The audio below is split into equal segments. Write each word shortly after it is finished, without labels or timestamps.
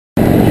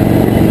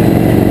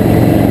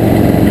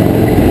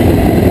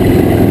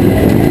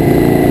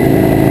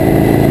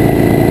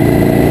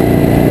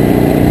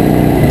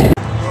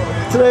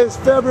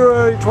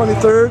February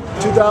 23rd,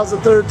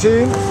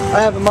 2013.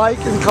 I have Mike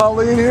and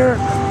Colleen here.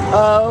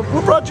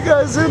 What brought you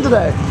guys in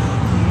today?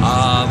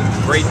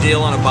 Great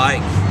deal on a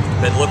bike.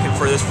 Been looking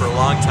for this for a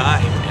long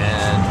time,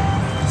 and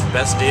it's the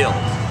best deal.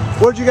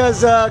 Where'd you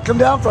guys come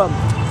down from?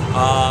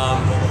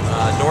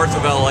 North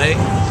of LA.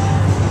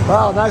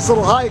 Wow, nice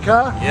little hike,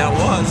 huh? Yeah, it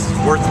was.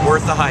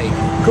 Worth the hike.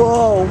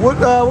 Cool. What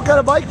kind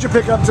of bike did you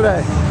pick up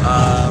today?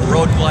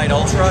 Road Glide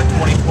Ultra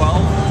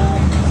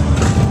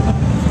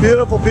 2012.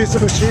 Beautiful piece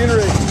of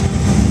machinery.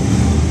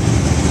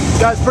 You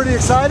guys pretty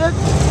excited?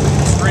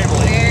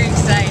 Extremely. Very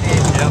excited.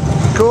 Yep.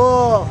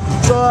 Cool.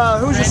 So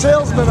who's your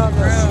salesman on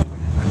this?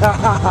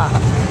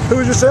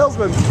 Who's your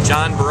salesman?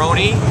 John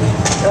Baroni.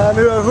 And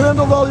who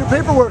handled all your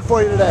paperwork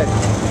for you today?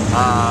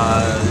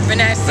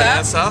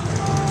 Vanessa.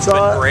 So,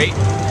 been great.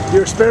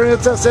 Your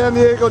experience at San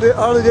Diego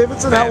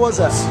Harley-Davidson, how was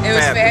that? It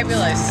was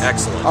fabulous.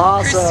 Excellent.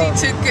 Awesome.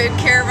 Christy took good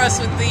care of us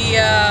with the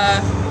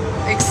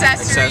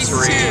accessories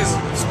too.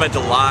 Spent a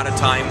lot of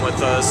time with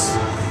us.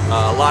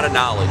 A lot of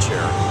knowledge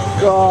here.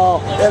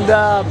 Cool. And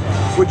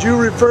would you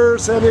refer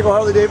San Diego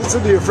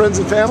Harley-Davidson to your friends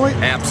and family?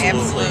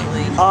 Absolutely.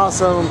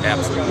 Awesome.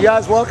 Absolutely. You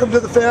guys, welcome to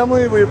the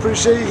family. We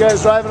appreciate you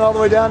guys driving all the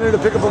way down here to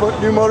pick up a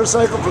new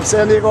motorcycle from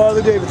San Diego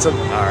Harley-Davidson. All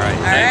right.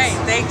 All right.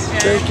 Thanks,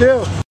 John. Thank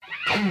you.